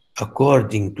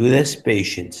 According to this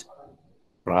patient,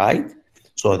 right?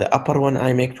 So the upper one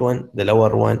I make one, the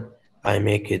lower one I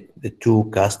make it the two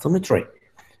custom tray.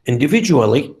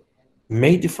 Individually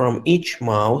made from each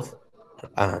mouth,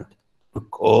 and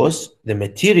because the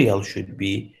material should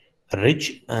be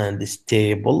rich and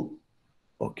stable,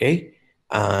 okay,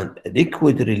 and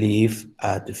liquid relief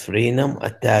at frenum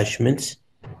attachments,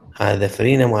 and the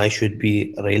frenum I should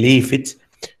be relieve it,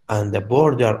 and the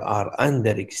border are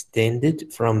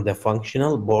underextended from the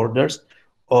functional borders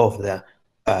of the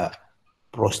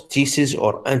prosthesis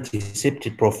or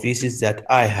antiseptic prophysis that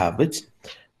I have it,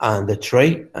 and the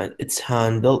tray and its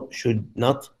handle should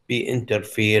not be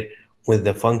interfere with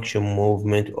the function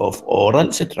movement of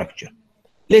oral structure.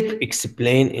 Let's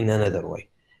explain in another way.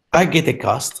 I get a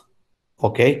cast,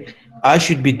 okay? I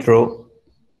should be draw.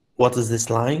 What is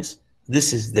this lines?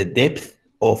 This is the depth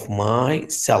of my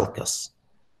sulcus,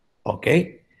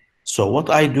 okay? So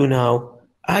what I do now,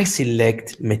 I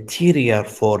select material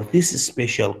for this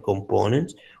special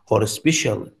component or a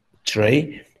special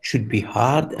tray should be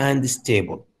hard and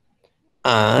stable,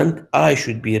 and I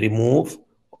should be removed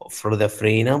from the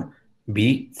frenum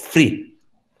be free.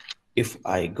 If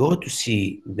I go to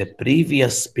see the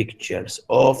previous pictures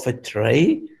of a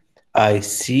tray, I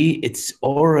see it's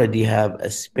already have a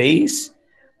space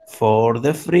for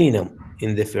the frenum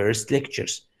in the first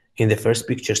lectures, in the first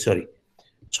picture, sorry.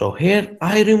 So here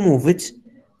I remove it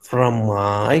from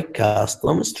my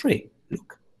custom tray.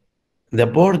 Look, the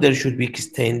border should be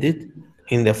extended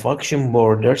in the function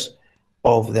borders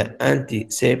of the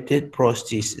antiseptic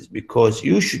prosthesis, because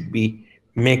you should be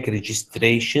make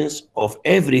registrations of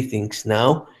everything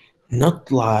now,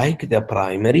 not like the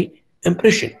primary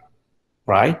impression,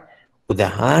 right? The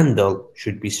handle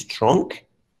should be strong,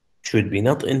 should be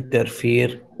not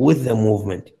interfere with the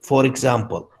movement. For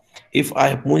example, if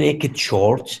I make it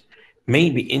short,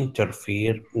 maybe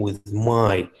interfere with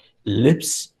my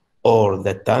lips or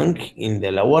the tongue in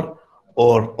the lower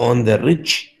or on the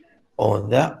ridge on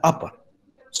the upper.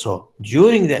 So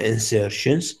during the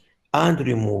insertions and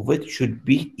remove it should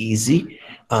be easy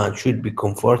and should be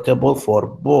comfortable for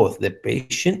both the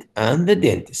patient and the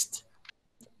dentist.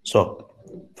 So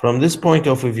from this point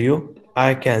of view,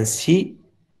 I can see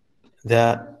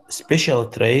the special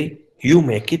tray you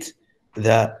make it.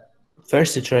 The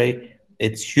first tray,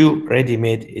 it's you ready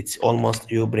made, it's almost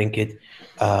you bring it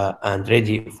and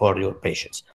ready for your patients.